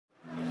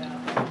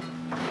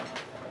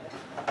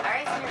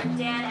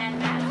Dan and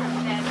Matt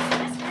from the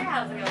Sinister.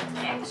 How's it going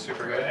today?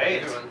 Super good. Great. How you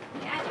doing?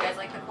 Yeah, do you guys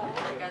like the cold?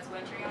 Are you guys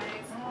wintry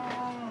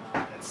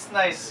eyes? It's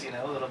nice, you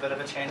know, a little bit of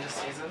a change of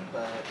season,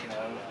 but, you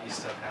know, you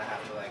still kind of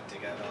have to, like,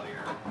 dig out all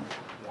your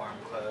warm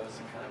clothes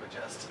and kind of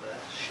adjust to the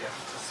shift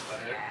to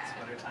sweater. It's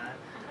winter time.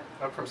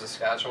 I'm from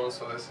Saskatchewan,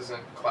 so this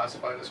isn't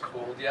classified as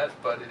cold yet,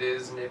 but it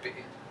is nippy.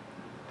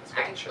 It's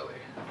getting chilly.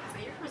 So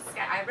you're from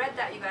I read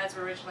that you guys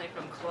were originally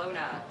from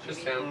Kelowna.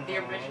 Just him. The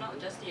original?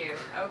 Just you.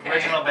 Okay.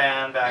 Original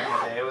band back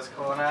in the day was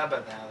Kelowna,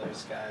 but now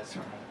there's guys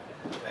from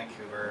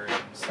Vancouver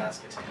and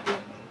Saskatoon.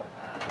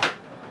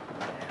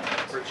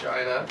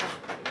 Regina.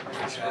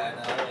 Regina,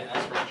 yeah.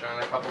 From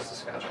Regina, a couple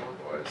Saskatchewan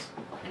boys.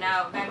 And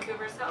now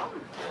Vancouver's home?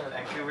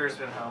 Vancouver's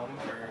been home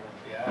for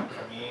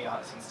me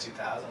since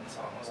 2000, so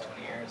almost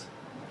 20 years.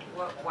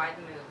 Why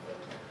the move?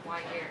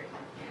 Why here?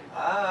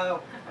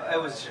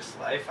 It was just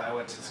life. I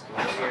went to school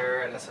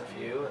here at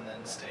SFU and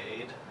then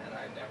stayed, and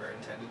I never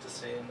intended to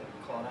stay in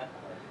Kelowna.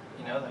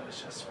 You know, that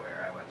was just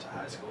where I went to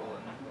high school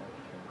and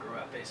grew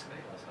up, basically.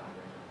 So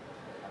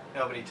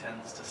nobody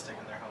tends to stick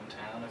in their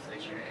hometown if they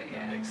can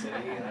in a big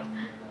city, you know.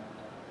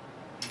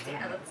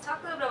 Yeah, let's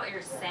talk a little bit about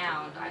your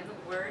sound. I'm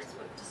the worst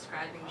with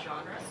describing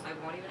genres, so I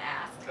won't even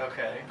ask.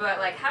 Okay. But,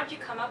 like, how did you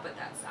come up with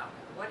that sound?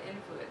 What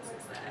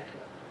influences that?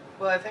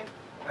 Well,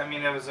 I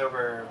mean, it was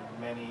over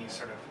many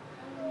sort of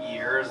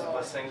years of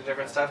listening to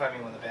different stuff. I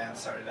mean, when the band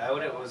started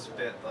out, it was a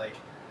bit like,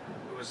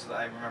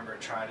 I remember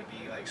trying to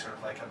be like sort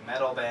of like a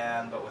metal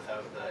band, but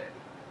without the,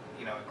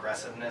 you know,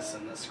 aggressiveness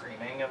and the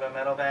screaming of a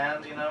metal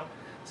band, you know?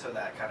 So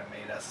that kind of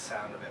made us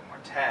sound a bit more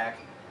tech.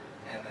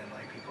 And then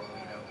like people,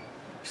 you know,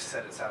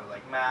 said it sounded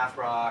like math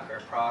rock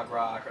or prog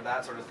rock or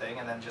that sort of thing.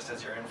 And then just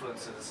as your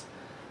influences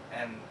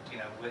and, you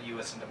know, when you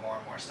listen to more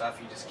and more stuff,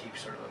 you just keep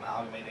sort of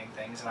amalgamating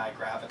things. And I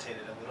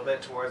gravitated a little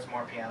bit towards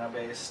more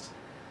piano-based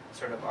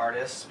sort of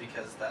artists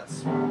because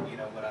that's, you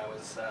know, what I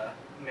was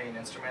main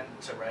instrument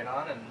to write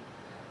on.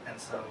 And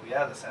so,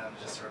 yeah, the sound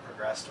just sort of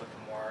progressed with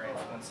the more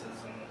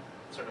influences and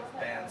sort of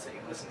bands that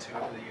you listen to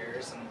over the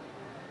years.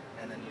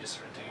 And then you just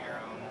sort of do your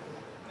own,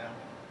 you know,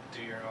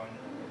 do your own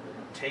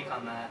take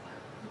on that.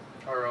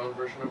 Our own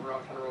version of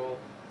rock and roll.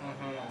 Yeah,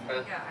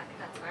 I think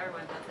that's why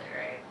everyone does it,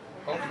 right?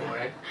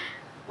 Hopefully.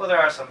 Well, there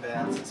are some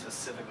bands that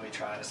specifically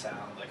try to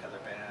sound like other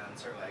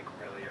bands, or like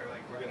really, or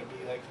like we're gonna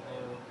be like the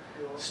new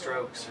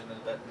Strokes or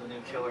the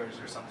new Killers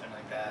or something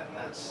like that, and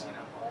that's, you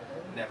know,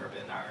 never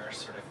been our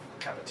sort of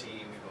cup of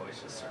tea. We've always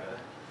just sort of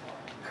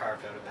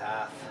carved out a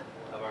path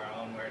of our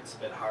own where it's a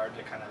bit hard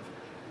to kind of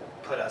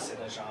put us in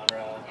a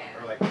genre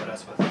or like put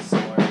us with a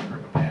similar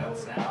group of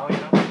bands now, you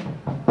know.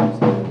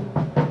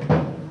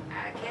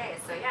 Okay,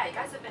 so yeah, you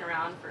guys have been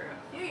around for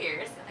a few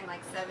years. I think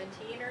like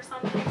 17 or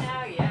something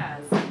now. Yeah.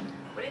 So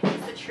what do you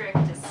think is the trick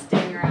to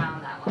staying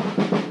around that long?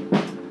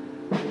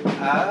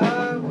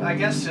 I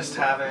guess just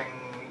having,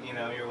 you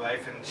know, your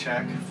life in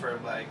check for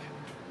like,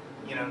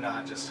 you know,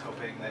 not just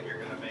hoping that you're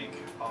gonna make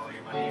all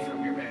your money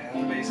from your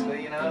band,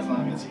 basically, you know, as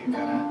long as you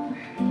kind of,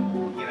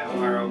 you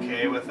know, are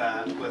okay with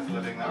that, with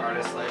living the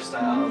artist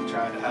lifestyle of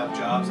trying to have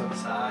jobs on the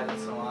side and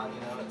so on,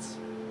 you know, it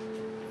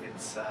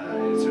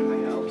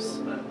certainly helps,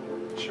 but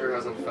Sure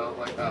hasn't felt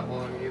like that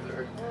long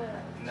either.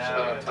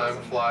 no, Time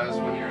flies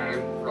when you're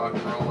in rock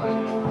and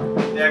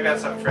roll. Yeah, I've got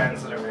some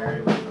friends that are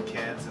married with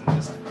kids and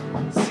just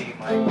seem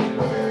like, you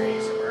know,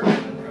 very suburban,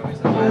 and they're always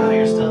like, well,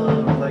 you're still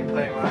like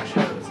playing rock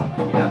shows. I'm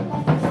like, yeah,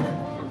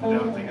 I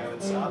don't think I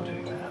would stop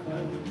doing that, but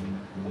you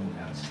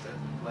know, it's just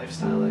a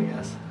lifestyle, I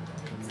guess.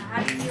 So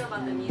how do you feel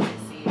about the music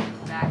scene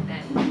back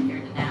then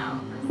compared to now?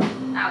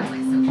 Now it's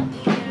like social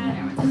media and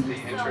everyone's The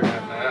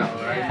internet now,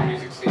 right? The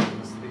music scene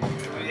is the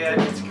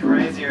Yeah, it's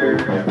crazier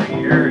every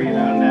year, you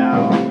know,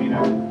 now, you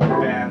know,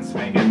 bands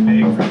may get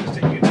big for just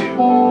a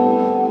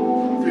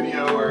YouTube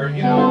video or,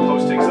 you know,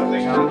 posting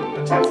something on a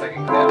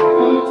 10-second clip, you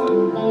know,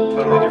 it's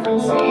a totally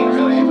different scene,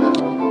 really,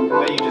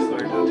 but you just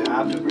learn to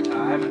adapt over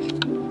time.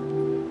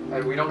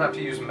 And we don't have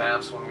to use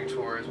maps when we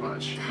tour as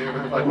much.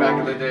 Like back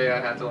in the day, I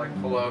had to like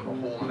pull out a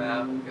whole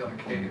map and be like,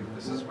 hey,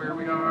 this is where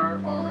we are,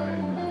 alright.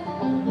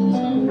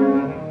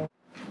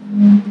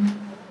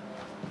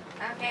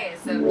 Okay,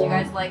 so do you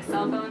guys like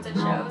cell phones at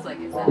shows? Like,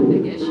 is that a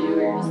big issue,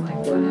 or just like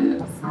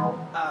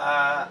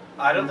whatevs?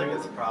 I don't think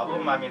it's a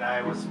problem. I mean,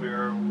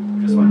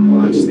 we just went and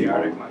watched the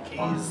Arctic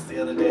Monkeys the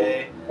other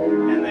day,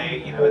 and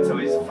they, you know, it's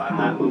always fun,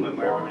 that moment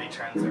where everybody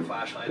turns their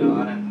flashlight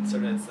on and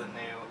sort of it's the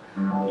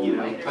new, you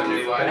know, The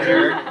new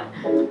lighter.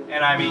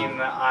 And I mean,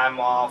 I'm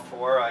all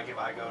for, like, if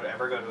I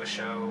ever go to a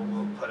show,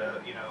 we'll put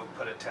a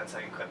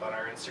 10-second clip on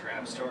our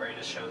Instagram story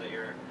to show that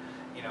you're,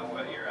 you know,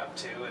 what you're up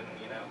to and,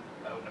 you know,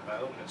 out and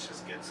about, and it's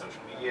just good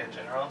social media in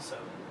general. So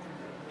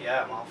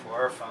yeah, I'm all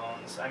for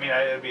phones. I mean,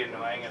 it would be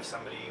annoying if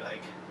somebody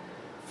like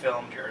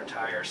filmed your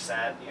entire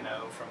set, you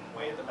know, from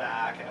way at the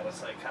back, and it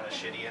was like kind of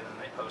shitty, and then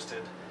they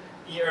posted,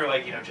 or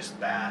like, you know, just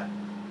bad,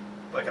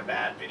 like a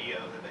bad video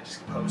that they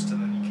just post,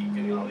 and then you keep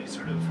getting all these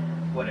sort of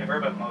whatever.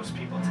 But most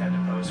people tend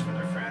to post for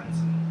their friends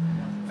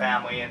and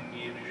family, and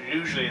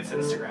usually it's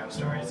Instagram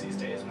stories these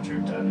days, which are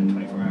done in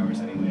 24 hours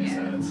anyway.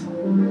 So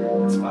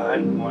it's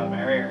fine, more the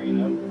merrier, you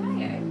know.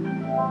 Okay.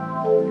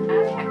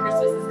 Yeah,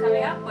 Christmas is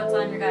coming up. What's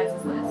on your guys'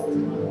 list?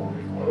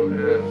 Oh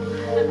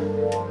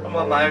man.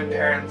 Well, my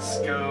parents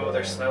go,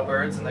 they're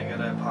snowbirds and they go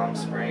to Palm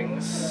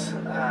Springs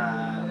in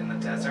the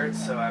desert,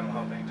 so I'm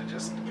hoping to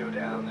just go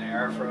down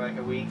there for like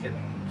a week and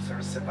sort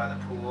of sit by the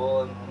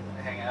pool and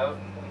hang out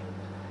and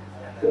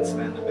then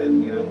spend a bit,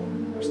 you know,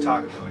 there's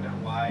talk of going to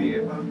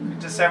Hawaii.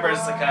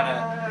 December's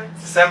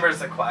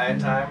the quiet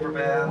time for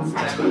bands,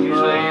 and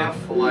usually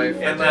Life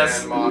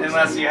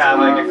unless you have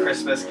like a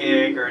Christmas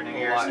gig or a New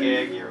Year's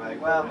gig, you're like,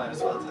 well, might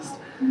as well just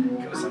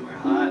go somewhere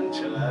hot and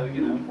chill out,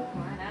 you know.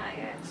 Why not?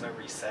 Yeah. So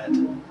reset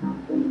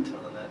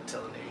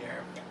till the new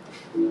year.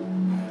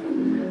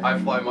 I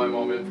fly my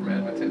mom in from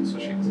Edmonton so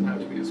she doesn't have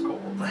to be as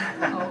cold.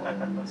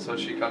 Oh. So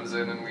she comes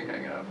in and we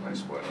hang out and I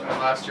split.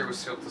 Last year was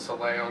Cirque du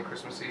Soleil on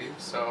Christmas Eve,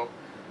 so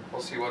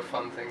we'll see what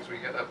fun things we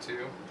get up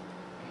to.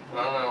 And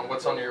I don't know,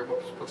 what's on your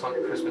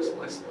Christmas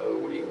list though?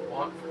 What do you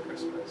want for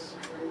Christmas?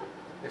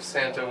 If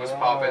Santa was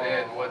popping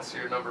in, what's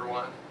your number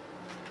one?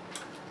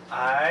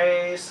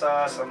 I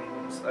saw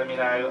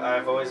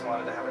I've always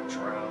wanted to have a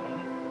drone.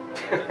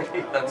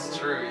 That's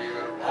true, you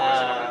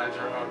always wanted a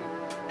drone.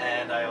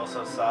 And I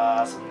also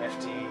saw some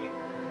nifty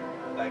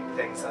like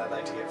things that I'd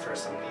like to get for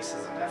some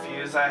nieces and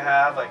nephews I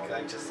have, like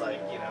just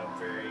like, you know,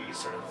 very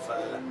sort of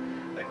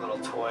like little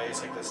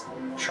toys, like this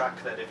truck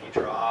that if you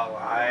draw a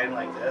line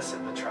like this,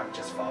 and the truck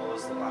just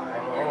follows the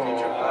line where if you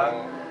draw,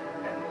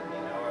 and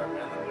you know, and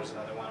then there's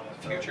another one with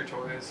Future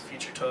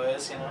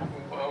toys, you know.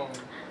 Whoa.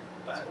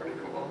 But That's pretty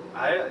cool.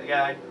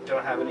 I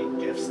don't have any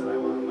gifts that I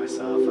want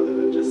myself other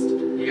than just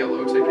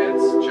Yellow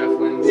tickets, Jeff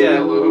Lynne's yeah,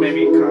 Yellow.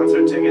 maybe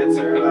concert tickets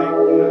or like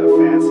a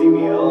fancy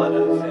meal at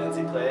a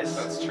fancy place.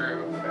 That's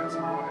true, fancy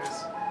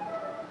boys.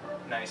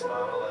 Nice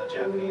bottle of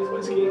Japanese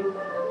whiskey.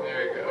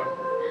 There you go.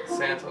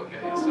 Santa will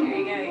get you There some.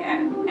 you go, yeah.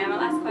 And my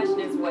last question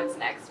is, what's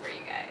next for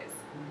you guys?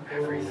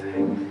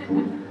 Everything.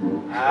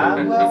 Well,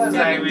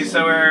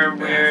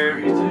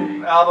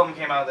 we're album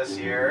came out this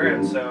year,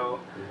 and so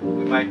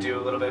we might do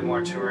a little bit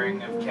more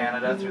touring of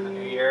Canada through the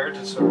new year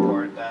to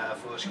support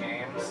Foolish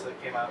Games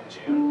that came out in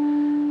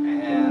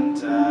June,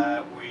 and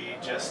we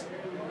just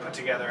put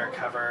together a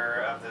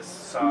cover of this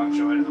song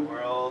 "Joy to the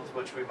World,"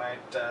 which we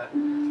might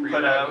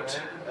put out,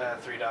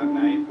 Three Dog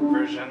Night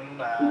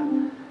version,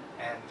 and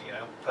you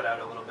know, put out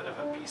a little bit of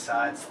a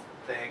B-sides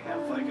thing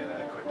of like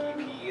a quick EP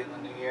in the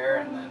new year,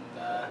 and then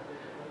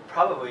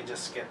probably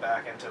just get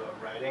back into a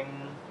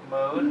writing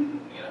mode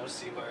and, you know,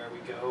 see where we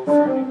go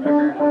for a new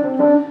record.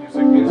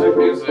 Music.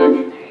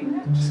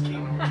 Just keep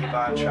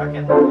on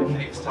trucking, like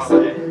they used to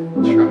say.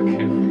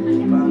 Trucking.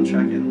 Keep on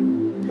trucking.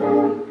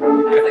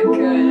 That's a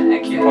good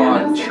exit. Keep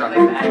on Something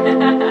trucking. like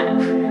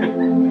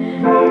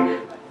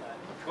that.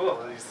 Cool.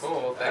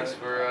 Cool, thanks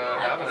for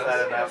having Is us. that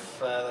enough?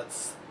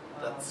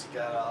 That's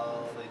got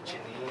all that you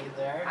need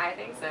there. I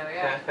think so,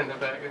 yeah. And a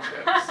bag of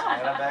chips.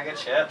 And a bag of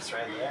chips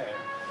right there.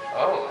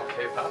 Oh,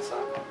 okay, pass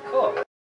up. Cool.